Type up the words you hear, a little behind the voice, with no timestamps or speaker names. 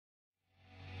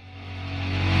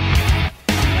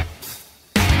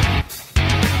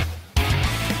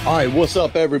All right, what's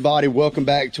up, everybody? Welcome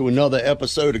back to another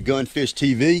episode of Gunfish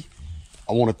TV.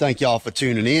 I want to thank y'all for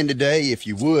tuning in today. If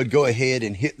you would, go ahead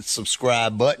and hit the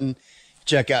subscribe button.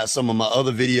 Check out some of my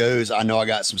other videos. I know I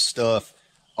got some stuff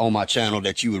on my channel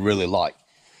that you would really like.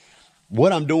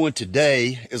 What I'm doing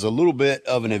today is a little bit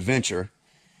of an adventure.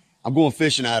 I'm going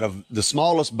fishing out of the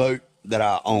smallest boat that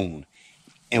I own.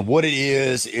 And what it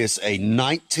is a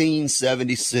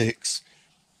 1976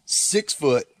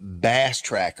 6-foot bass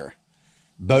tracker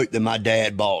boat that my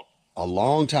dad bought a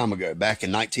long time ago, back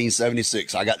in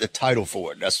 1976. I got the title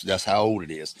for it. That's how old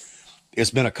it is. It's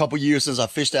been a couple years since I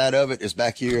fished out of it. It's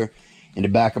back here in the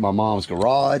back of my mom's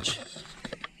garage.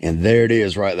 And there it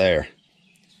is right there.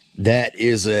 That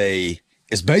is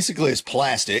it's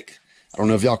plastic. I don't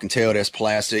know if y'all can tell that's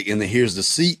plastic. And then here's the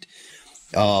seat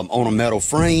on a metal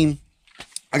frame.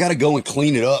 I got to go and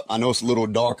clean it up. I know it's a little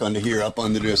dark under here, up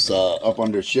under this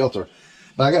shelter,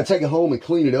 but I got to take it home and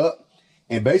clean it up.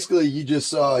 And basically you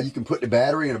just, you can put the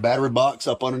battery in a battery box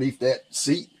up underneath that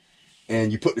seat, and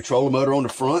you put the trolling motor on the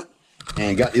front,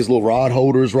 and got these little rod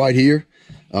holders right here.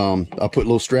 I put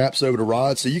little straps over the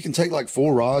rods, so you can take like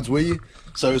 4 rods with you.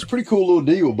 So it's a pretty cool little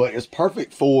deal, but it's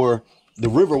perfect for the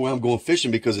river where I'm going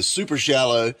fishing because it's super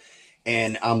shallow,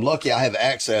 and I'm lucky I have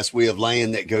access. We have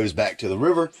land that goes back to the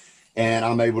river, and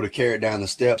I'm able to carry it down the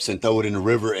steps and throw it in the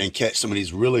river and catch some of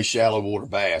these really shallow water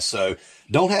bass. So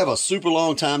don't have a super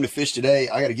long time to fish today.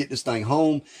 I got to get this thing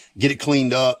home, get it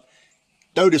cleaned up,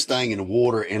 throw this thing in the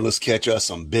water, and let's catch us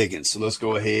some big ones. So let's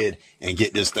go ahead and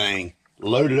get this thing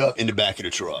loaded up in the back of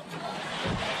the truck.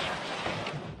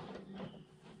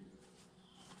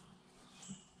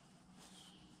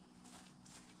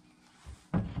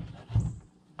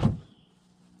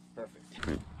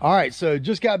 Perfect. All right, so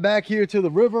just got back here to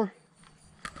the river.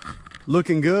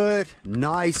 Looking good,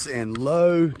 nice and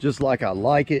low, just like I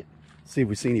like it. See if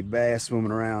we see any bass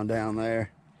swimming around down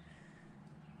there.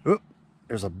 Oop,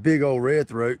 there's a big old red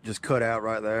throat just cut out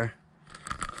right there.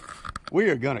 We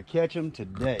are gonna catch them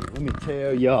today. Let me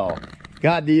tell y'all.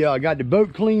 Got the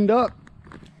boat cleaned up.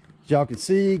 As y'all can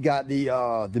see, got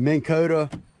the Minn Kota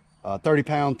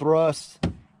 30-pound thrust,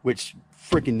 which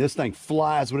freaking this thing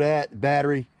flies with that.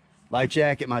 Battery, life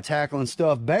jacket, my tackle and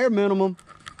stuff. Bare minimum.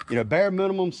 You know, bare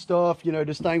minimum stuff. You know,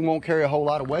 this thing won't carry a whole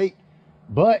lot of weight,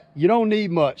 but you don't need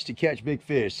much to catch big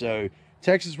fish. So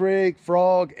Texas rig,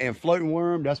 frog, and floating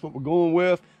worm, that's what we're going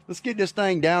with. Let's get this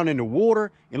thing down in the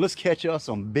water and let's catch us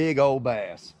some big old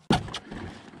bass.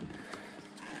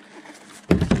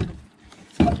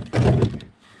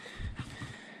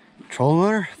 Trolling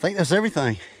motor, I think that's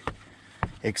everything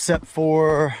except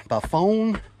for my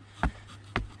phone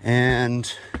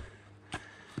and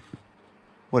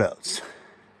what else?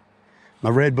 My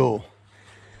Red Bull.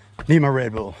 Need my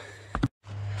Red Bull.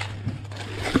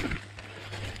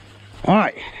 All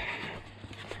right.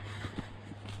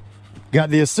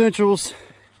 Got the essentials.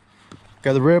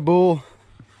 Got the Red Bull.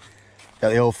 Got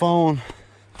the old phone.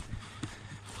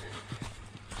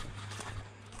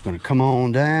 Gonna come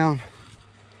on down.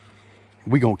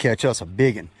 We're gonna catch us a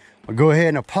big one. I'll go ahead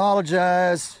and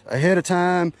apologize ahead of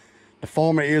time. The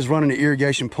farmer is running the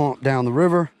irrigation pump down the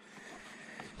river,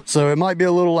 so it might be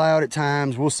a little loud at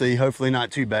times. We'll see. Hopefully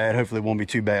not too bad. Hopefully it won't be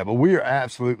too bad. But we are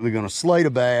absolutely going to slay the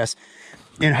bass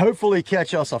and hopefully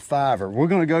catch us a 5-er. We're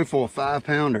going to go for a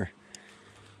 5-pounder.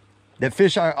 That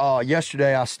fish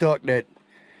yesterday I stuck that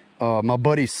my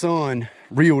buddy's son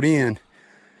reeled in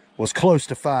was close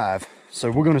to 5.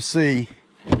 So we're going to see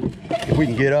if we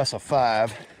can get us a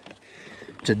 5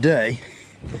 today.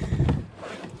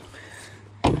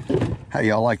 How do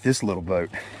y'all like this little boat?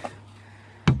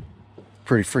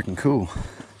 Pretty freaking cool.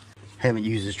 Haven't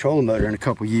used this trolling motor in a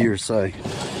couple years, so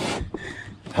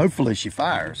hopefully she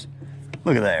fires.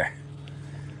 Look at there.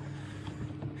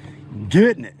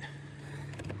 Getting it.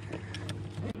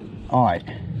 All right.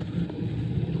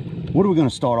 What are we gonna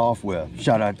start off with?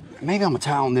 Maybe I'm gonna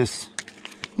tie on this.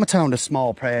 I'm gonna tie on this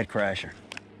small pad crasher.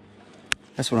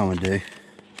 That's what I'm gonna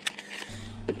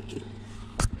do.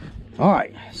 All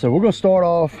right, so we're gonna start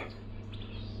off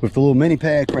with the little mini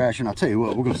pad crasher, and I'll tell you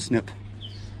what, we're gonna snip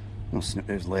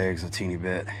those legs a teeny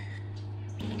bit.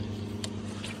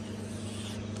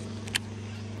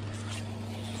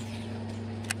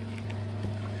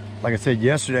 Like I said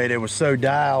yesterday, they were so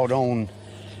dialed on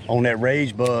that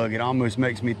rage bug, it almost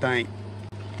makes me think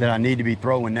that I need to be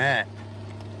throwing that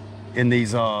in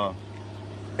these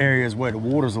areas where the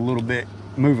water's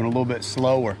moving a little bit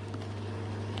slower.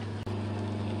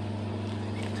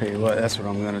 Tell you what, that's what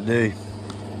I'm gonna do.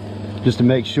 Just to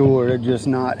make sure they're just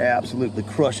not absolutely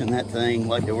crushing that thing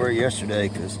like they were yesterday,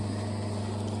 because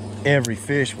every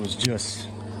fish was just,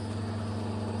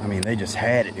 I mean, they just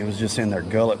had it. It was just in their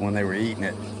gullet when they were eating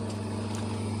it.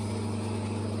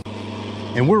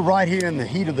 And we're right here in the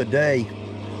heat of the day.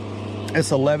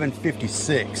 It's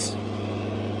 11:56.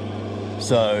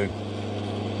 So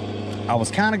I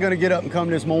was kind of going to get up and come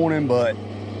this morning, but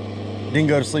didn't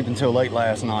go to sleep until late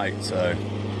last night. So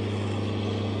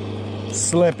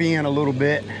slept in a little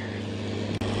bit.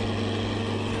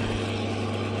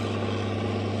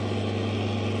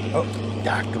 Oh,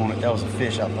 doggone it. That was a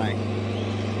fish, I think.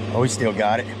 Oh, he still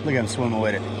got it. Look at him swimming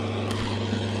with it.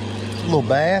 A little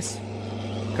bass.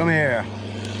 Come here.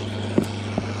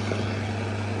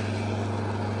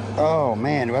 Oh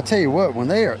man, I tell you what, when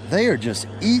they are just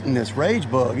eating this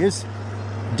rage bug, it's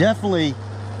definitely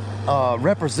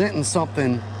representing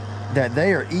something that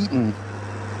they are eating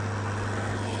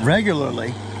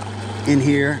regularly in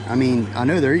here. I mean, I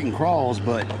know they're eating crawls,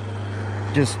 but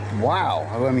just wow.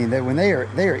 I mean, when they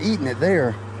are eating it,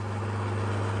 they're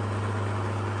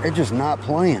just not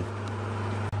playing.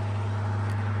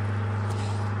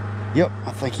 Yep,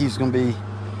 I think he's gonna be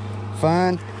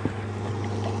fine.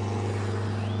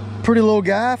 Pretty little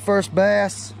guy, first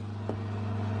bass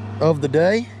of the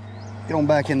day. Get on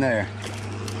back in there.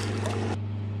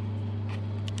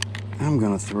 I'm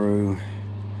gonna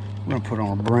put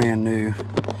on a brand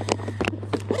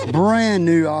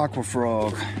new aqua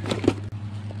frog.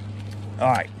 All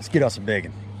right, let's get us a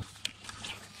big one.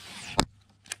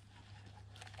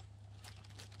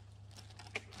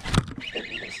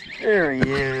 There he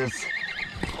is.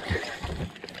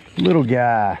 Little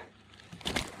guy.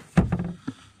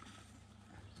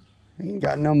 He ain't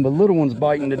got none but little ones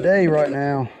biting today right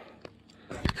now.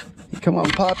 He come up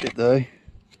and popped it though.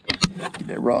 Get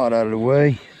that rod out of the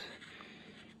way.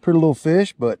 Pretty little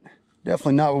fish, but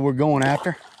definitely not what we're going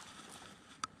after.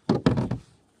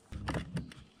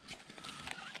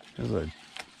 There's a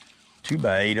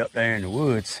 2x8 up there in the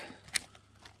woods.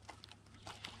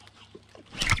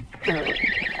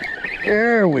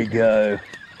 There we go.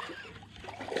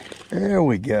 There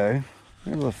we go.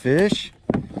 There's a fish.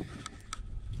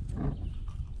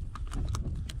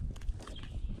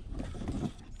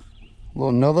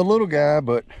 Another little guy,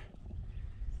 but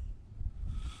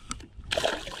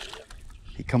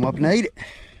he come up and ate it.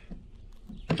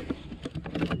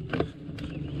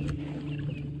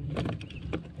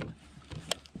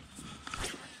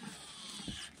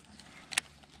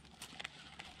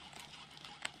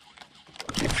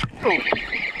 Oh,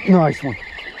 nice one.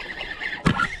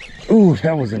 Ooh,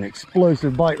 that was an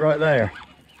explosive bite right there.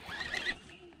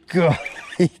 God,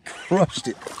 he crushed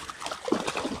it.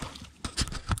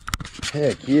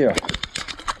 Heck yeah.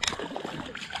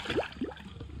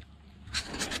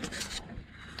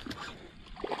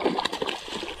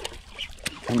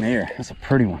 Come here. That's a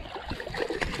pretty one.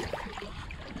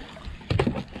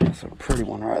 That's a pretty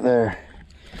one right there.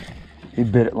 He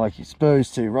bit it like he's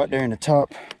supposed to, right there in the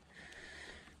top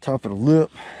of the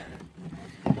lip.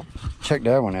 Check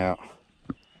that one out.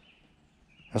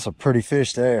 That's a pretty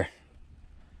fish there.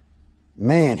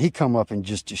 Man, he come up and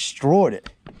just destroyed it.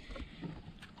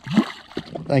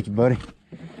 Thank you, buddy.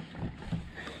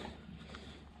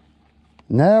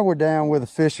 Now we're down where the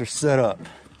fish are set up.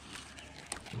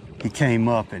 He came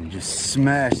up and just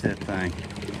smashed that thing.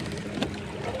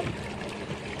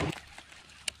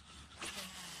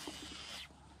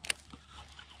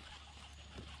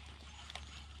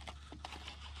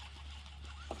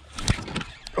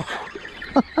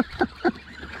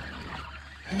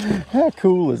 How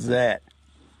cool is that?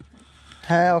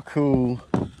 How cool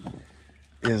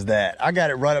is that? I got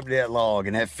it right up to that log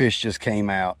and that fish just came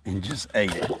out and just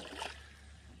ate it.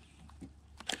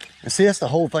 And see, that's the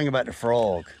whole thing about the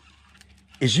frog,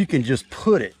 is you can just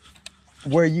put it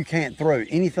where you can't throw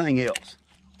anything else.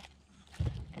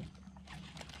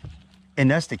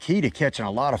 And that's the key to catching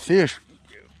a lot of fish.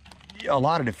 A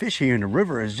lot of the fish here in the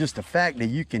river is just the fact that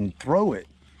you can throw it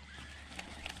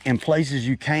in places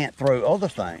you can't throw other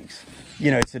things.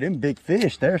 You know, so them big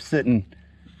fish, they're sitting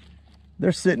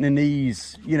in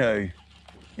these, you know,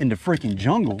 in the freaking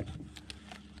jungle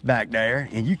back there,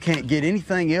 and you can't get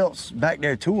anything else back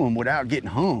there to them without getting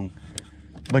hung.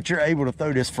 But you're able to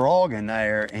throw this frog in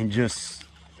there and just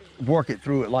work it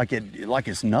through it like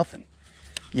it's nothing,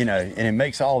 you know, and it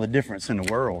makes all the difference in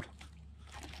the world.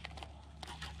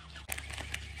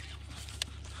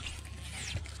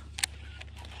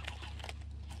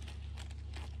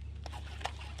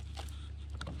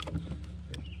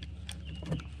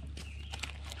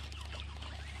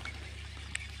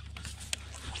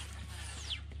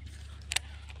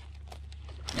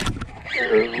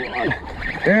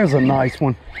 There's a nice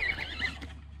one.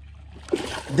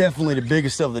 Definitely the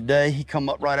biggest of the day. He come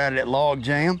up right out of that log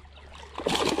jam.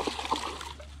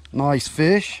 Nice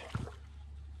fish.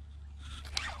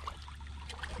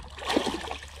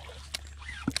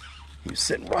 He was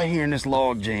sitting right here in this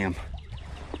log jam.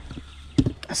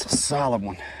 That's a solid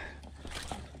one.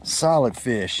 Solid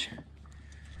fish.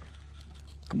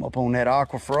 Come up on that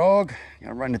aqua frog.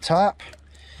 Got right in the top.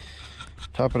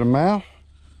 Top of the mouth.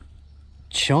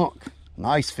 Chunk.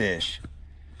 Nice fish.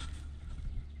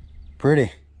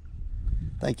 Pretty.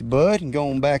 Thank you, bud. And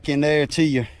going back in there to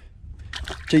your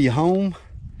home.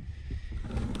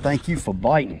 Thank you for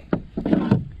biting.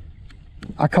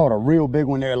 I caught a real big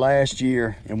one there last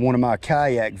year in one of my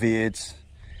kayak vids.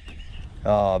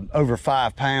 Over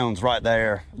 5 pounds right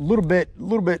there. A little bit,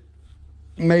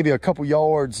 maybe a couple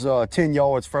yards, 10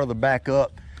 yards further back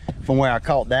up from where I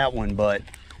caught that one. But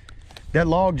that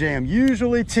log jam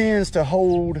usually tends to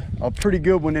hold a pretty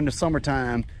good one in the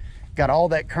summertime. Got all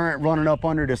that current running up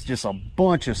under it. It's just a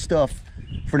bunch of stuff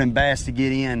for them bass to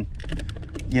get in,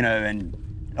 you know, and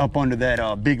up under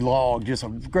that big log, just a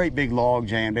great big log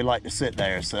jam. They like to sit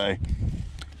there. So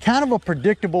kind of a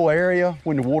predictable area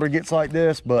when the water gets like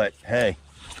this, but hey,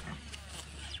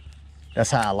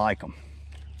 that's how I like them.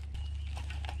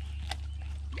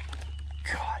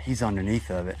 God, he's underneath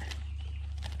of it.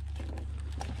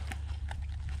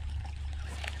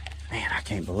 Man, I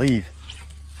can't believe.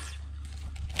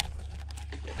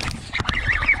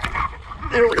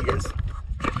 There he is.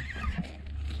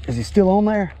 Is he still on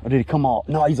there? Or did he come off?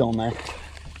 No, he's on there.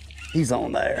 He's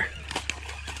on there.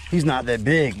 He's not that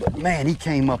big, but man, he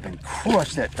came up and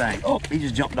crushed that thing. Oh, he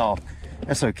just jumped off.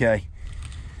 That's okay.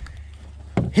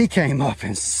 He came up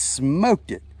and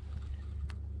smoked it.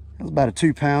 That was about a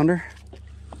 2-pounder.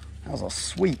 That was a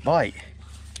sweet bite.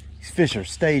 These fish are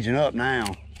staging up now.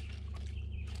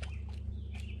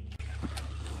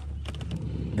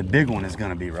 The big one is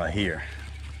gonna be right here.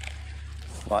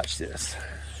 Watch this.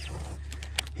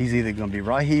 He's either gonna be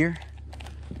right here,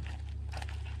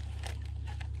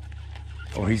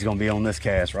 or he's gonna be on this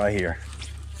cast right here.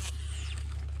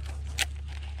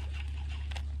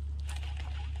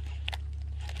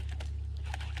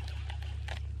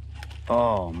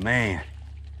 Oh man.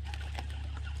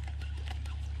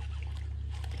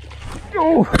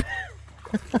 Oh.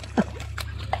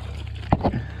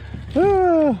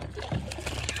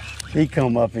 He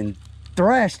come up and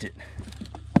thrashed it.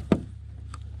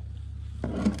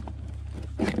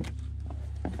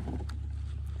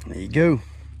 There you go,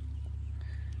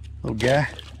 little guy.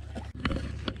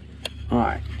 All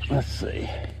right, let's see.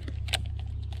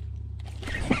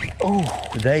 Oh,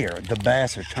 the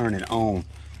bass are turning on.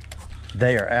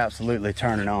 They are absolutely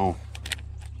turning on.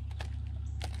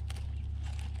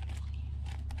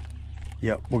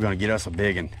 Yep, we're gonna get us a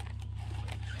big one.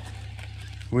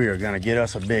 We are gonna get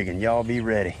us a big one. Y'all be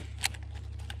ready.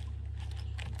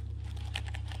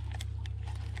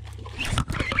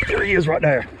 There he is right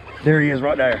there. There he is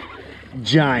right there.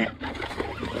 Giant.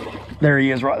 There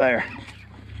he is right there.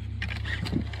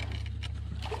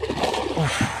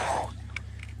 Oof.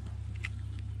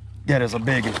 That is a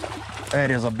big one.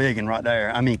 That is a big one right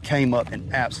there. I mean, came up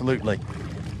and absolutely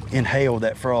inhaled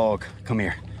that frog. Come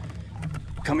here.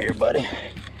 Come here, buddy.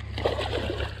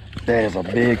 That is a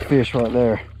big fish right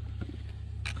there.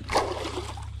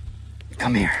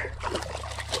 Come here.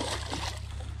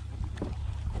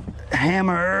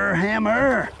 Hammer,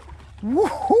 hammer.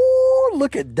 Woohoo!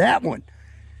 Look at that one.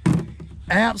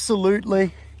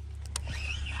 Absolutely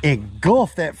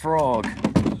engulfed that frog.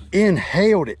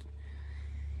 Inhaled it.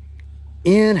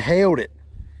 Inhaled it.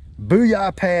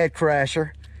 Booyah pad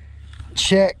crasher.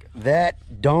 Check that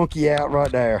donkey out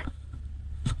right there.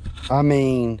 I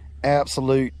mean,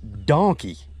 absolute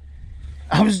donkey.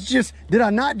 Did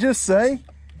I not just say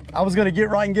I was gonna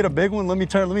get right and get a big one? Let me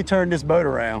turn this boat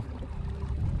around.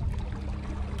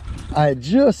 I had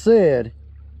just said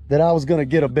that I was gonna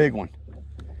get a big one.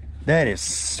 That is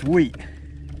sweet.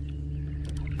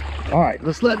 All right,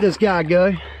 let's let this guy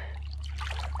go.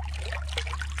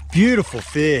 Beautiful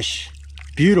fish,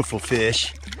 beautiful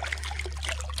fish.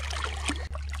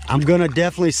 I'm gonna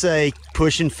definitely say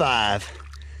pushing 5.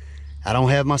 I don't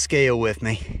have my scale with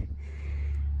me,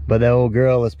 but that old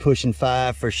girl is pushing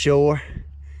 5 for sure.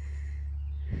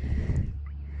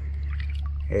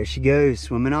 There she goes,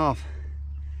 swimming off.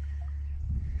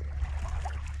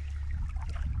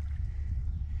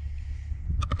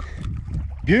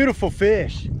 Beautiful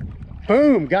fish.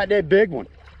 Boom, got that big one.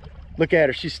 Look at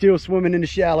her, she's still swimming in the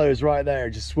shallows right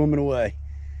there, just swimming away.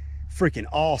 Freaking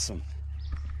awesome.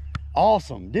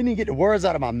 Awesome, didn't even get the words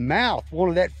out of my mouth.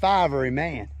 Wanted that 5-ery,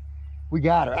 man. We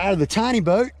got her out of the tiny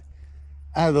boat,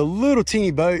 out of the little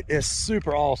teeny boat. It's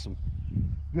super awesome.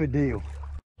 Good deal.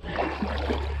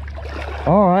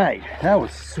 All right, that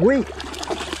was sweet.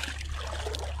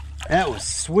 That was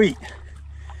sweet.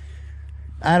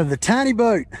 Out of the tiny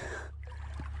boat,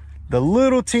 The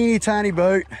little teeny tiny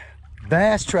boat,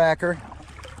 bass tracker.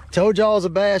 Told y'all it's a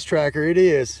bass tracker. It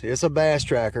is. It's a bass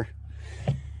tracker.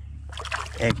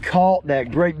 And caught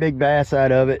that great big bass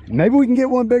out of it. Maybe we can get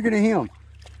one bigger than him.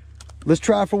 Let's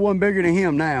try for one bigger than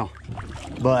him now.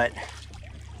 But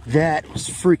that was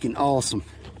freaking awesome.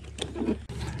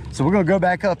 So we're gonna go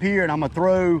back up here and I'm gonna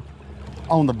throw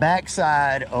on the back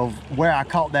side of where I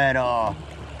caught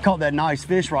that nice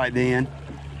fish right then.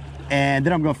 And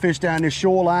then I'm gonna fish down this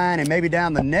shoreline and maybe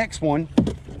down the next one.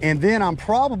 And then I'm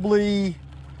probably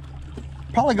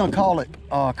gonna call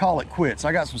it quits.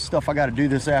 I got some stuff I gotta do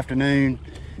this afternoon.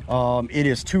 It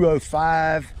is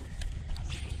 2:05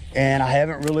 and I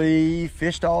haven't really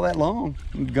fished all that long.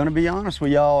 I'm gonna be honest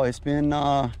with y'all. It's been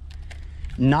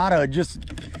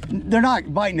they're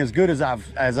not biting as good as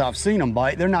I've seen them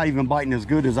bite. They're not even biting as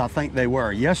good as I think they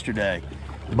were yesterday,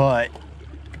 but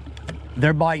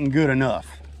they're biting good enough.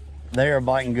 They are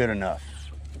biting good enough.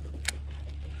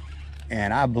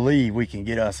 And I believe we can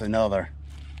get us another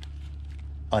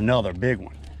big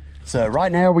one. So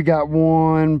right now we got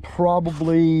one,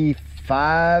 probably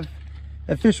 5.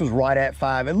 That fish was right at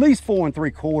 5, at least 4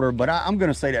 3/4, but I'm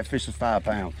gonna say that fish is 5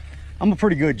 pounds. I'm a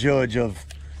pretty good judge of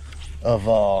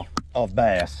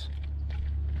bass.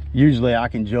 Usually I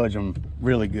can judge them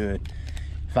really good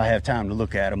if I have time to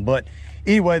look at them. But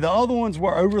anyway, the other ones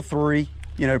were over 3,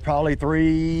 you know, probably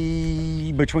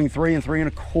between 3 and 3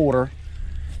 1/4.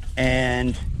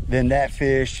 And then that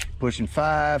fish pushing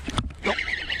 5.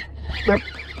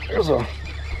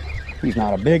 He's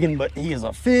not a big one, but he is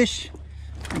a fish.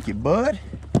 Thank you, bud.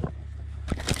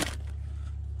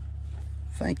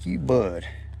 Thank you, bud.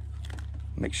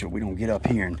 Make sure we don't get up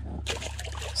here and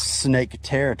snake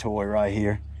territory right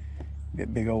here.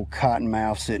 Get big old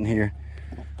cottonmouth sitting here.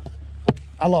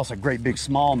 I lost a great big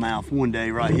smallmouth one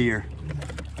day right here.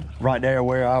 Right there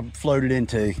where I floated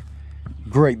into.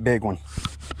 Great big one.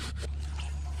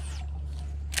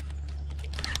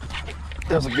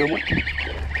 That's a good one.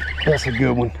 That's a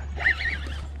good one.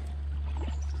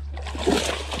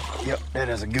 Yep, that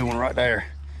is a good one right there.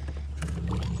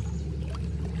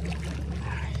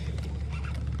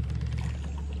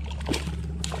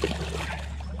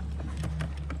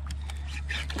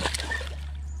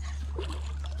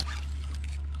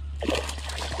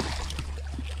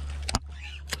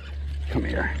 Come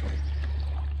here.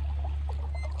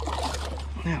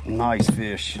 Yeah, nice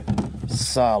fish.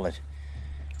 Solid.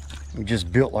 He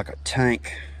just built like a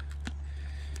tank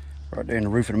right there in the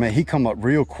roof of the man. He come up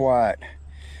real quiet.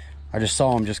 I just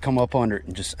saw him just come up under it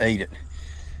and just ate it.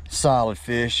 Solid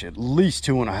fish, at least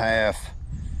 2.5,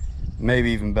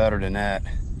 maybe even better than that.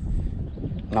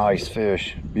 Nice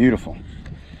fish, beautiful.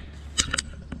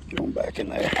 Get on back in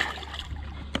there.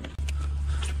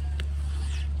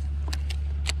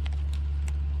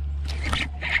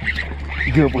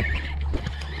 Good one.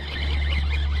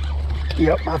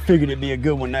 Yep, I figured it'd be a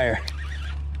good one there.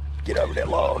 Get over that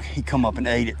log. He come up and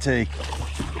ate it too.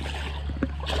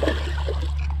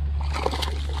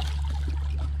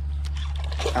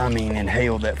 I mean,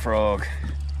 inhaled that frog.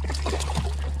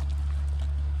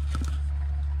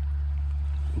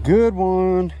 Good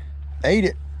one. Ate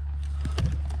it.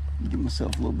 Give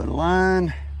myself a little bit of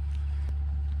line.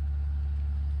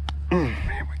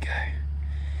 There we go.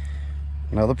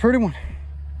 Another pretty one.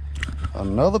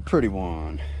 Another pretty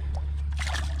one.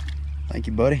 Thank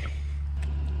you, buddy.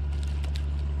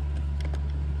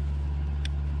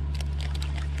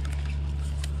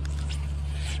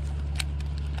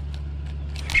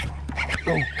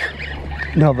 Oh,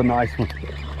 another nice one.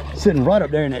 Sitting right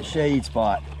up there in that shade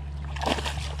spot.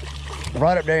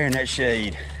 Right up there in that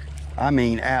shade. I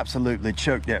mean, absolutely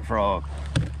choked that frog.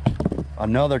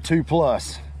 Another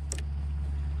 2+.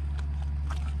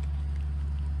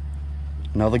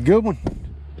 Another good one.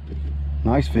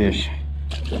 Nice fish.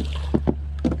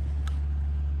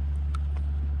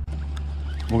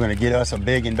 We're gonna get us a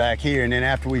big one back here, and then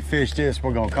after we fish this,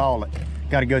 we're gonna call it.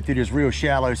 Got to go through this real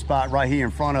shallow spot right here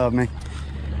in front of me.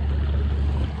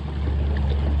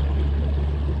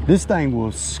 This thing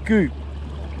will scoop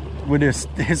with this.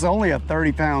 It's only a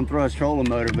 30-pound thrust trolling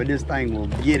motor, but this thing will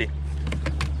get it.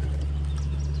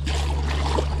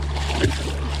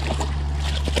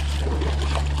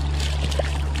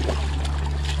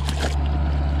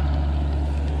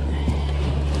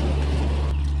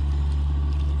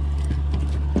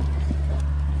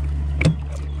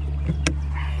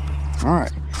 All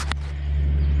right,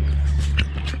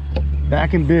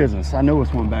 back in business. I know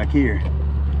it's one back here.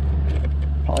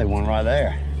 Probably one right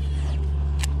there.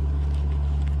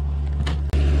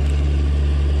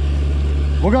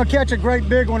 We're gonna catch a great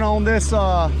big one on this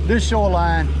this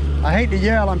shoreline. I hate to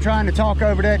yell. I'm trying to talk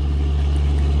over that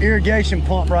irrigation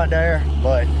pump right there,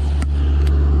 but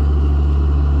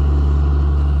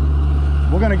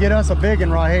we're gonna get us a big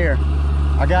one right here.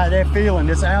 I got that feeling.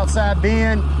 This outside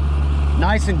bend,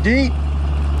 nice and deep.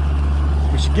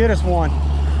 We should get us one.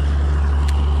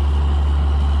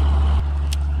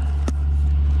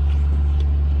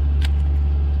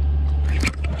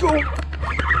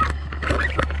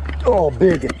 Oh,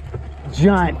 big one.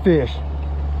 Giant fish.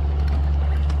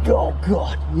 Oh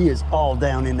God, he is all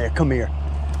down in there. Come here.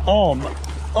 Oh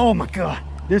my God,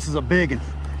 this is a big one.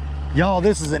 Y'all,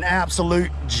 this is an absolute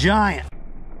giant.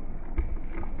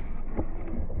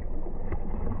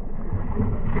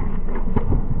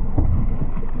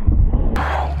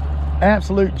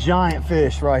 Absolute giant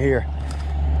fish right here.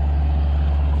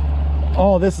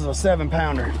 Oh, this is a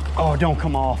 7-pounder. Oh, don't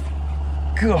come off.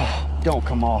 God, don't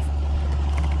come off.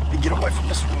 Let me get away from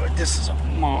this wood. This is a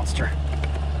monster.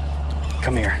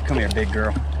 Come here, big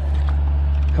girl.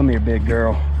 Come here, big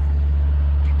girl.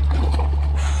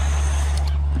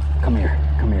 Come here,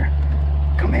 come here.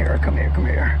 Come here, come here, come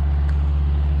here.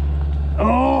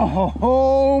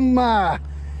 Oh my.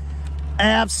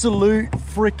 Absolute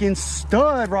freaking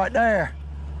stud right there.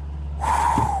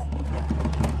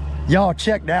 Y'all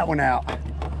check that one out.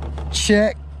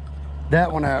 Check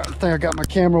that one out. I think I got my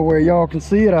camera where y'all can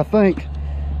see it, I think.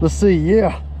 Let's see,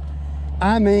 yeah.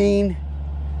 I mean,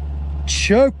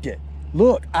 choked it.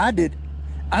 Look, I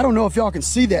don't know if y'all can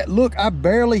see that. Look, I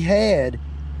barely had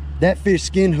that fish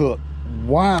skin hook.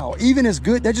 Wow, even as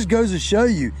good, that just goes to show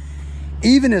you,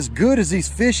 even as good as these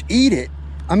fish eat it,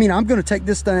 I mean, I'm gonna take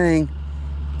this thing,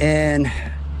 and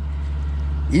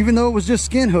even though it was just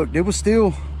skin hooked, it was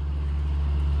still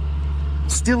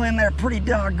in there pretty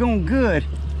doggone good.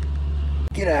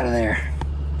 Get out of there.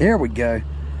 There we go.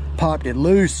 Popped it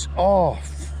loose. Oh,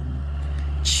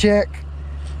 check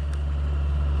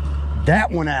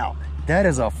that one out. That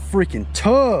is a freaking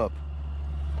tub.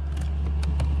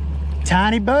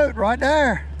 Tiny boat right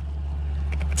there.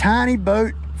 Tiny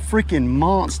boat, freaking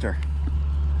monster.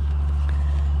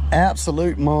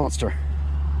 Absolute monster.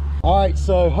 All right,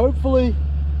 so hopefully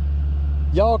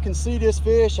y'all can see this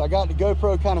fish. I got the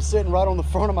GoPro kind of sitting right on the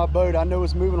front of my boat. I know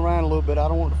it's moving around a little bit. I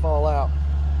don't want it to fall out.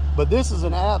 But this is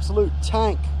an absolute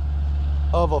tank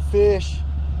of a fish.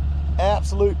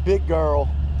 Absolute big girl.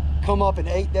 Come up and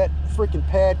ate that freaking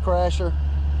pad crasher.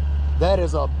 That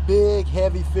is a big,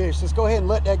 heavy fish. Let's go ahead and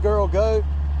let that girl go.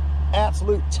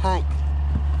 Absolute tank.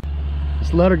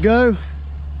 Just let her go.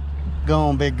 Go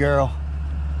on, big girl.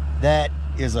 That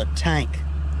is a tank.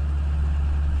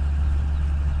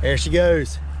 There she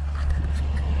goes.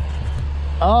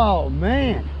 Oh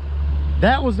man,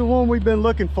 that was the one we've been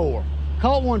looking for.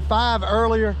 Caught one 5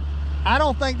 earlier. I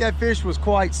don't think that fish was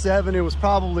quite 7. It was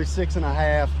probably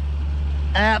 6.5.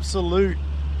 Absolute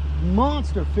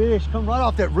monster fish. Come right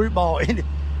off that root ball. And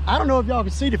I don't know if y'all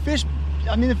can see the fish.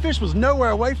 I mean, the fish was nowhere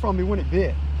away from me when it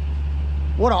bit.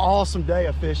 What an awesome day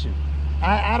of fishing.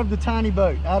 Out of the tiny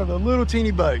boat, out of the little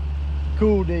teeny boat.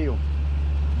 Cool deal.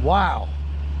 Wow.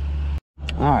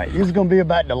 All right, this is gonna be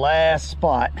about the last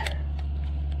spot.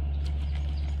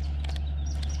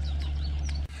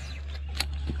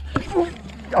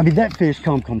 I mean, that fish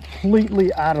come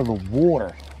completely out of the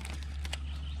water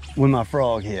when my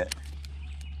frog hit.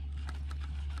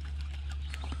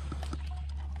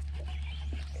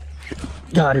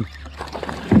 Got him.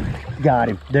 Got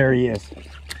him. There he is.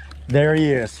 There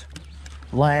he is.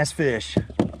 Last fish.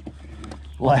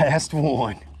 Last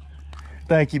one.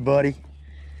 Thank you, buddy.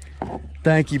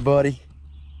 Thank you, buddy.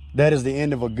 That is the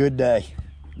end of a good day.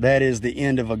 That is the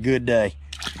end of a good day.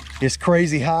 It's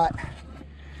crazy hot.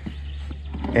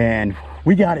 And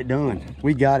we got it done.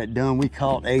 We got it done. We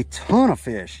caught a ton of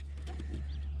fish.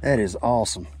 That is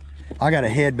awesome. I got to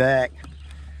head back.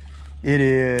 It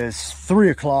is 3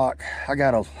 o'clock. I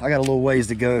got a little ways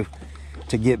to go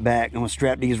to get back. I'm gonna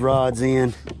strap these rods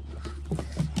in.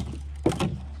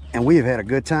 And we have had a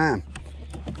good time.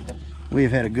 We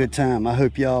have had a good time. I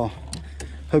hope y'all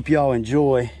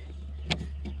enjoy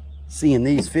seeing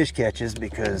these fish catches,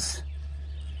 because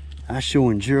I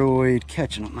sure enjoyed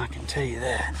catching them, I can tell you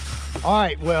that. All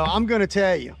right, well, I'm gonna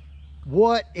tell you,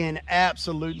 what an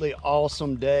absolutely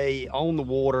awesome day on the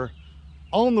water,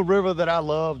 on the river that I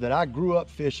love, that I grew up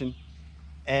fishing,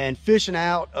 and fishing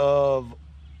out of,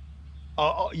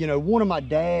 you know, one of my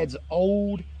dad's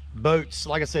old boats.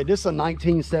 Like I said, this is a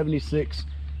 1976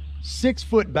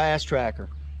 6-foot bass tracker.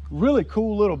 Really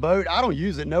cool little boat. I don't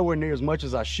use it nowhere near as much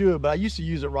as I should, but I used to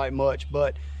use it right much.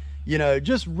 But you know,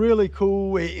 just really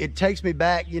cool. It takes me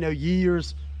back, you know,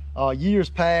 years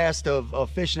past of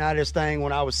fishing out of this thing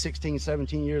when I was 16,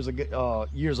 17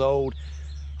 years old.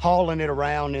 hauling it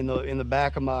around in the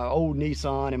back of my old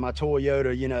Nissan and my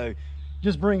Toyota, you know,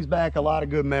 just brings back a lot of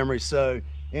good memories. So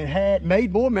it had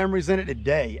made more memories in it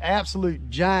today. Absolute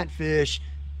giant fish,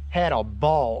 had a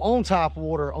ball on top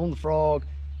water, on the frog.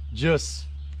 Just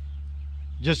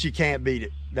you can't beat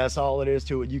it. That's all it is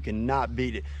to it. You cannot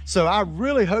beat it. So I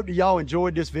really hope that y'all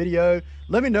enjoyed this video.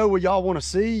 Let me know what y'all want to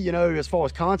see, you know, as far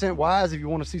as content wise, if you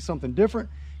want to see something different.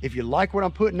 If you like what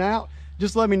I'm putting out,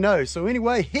 just let me know. So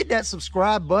anyway, hit that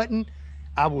subscribe button.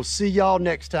 I will see y'all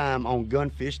next time on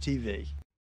Gunfish TV.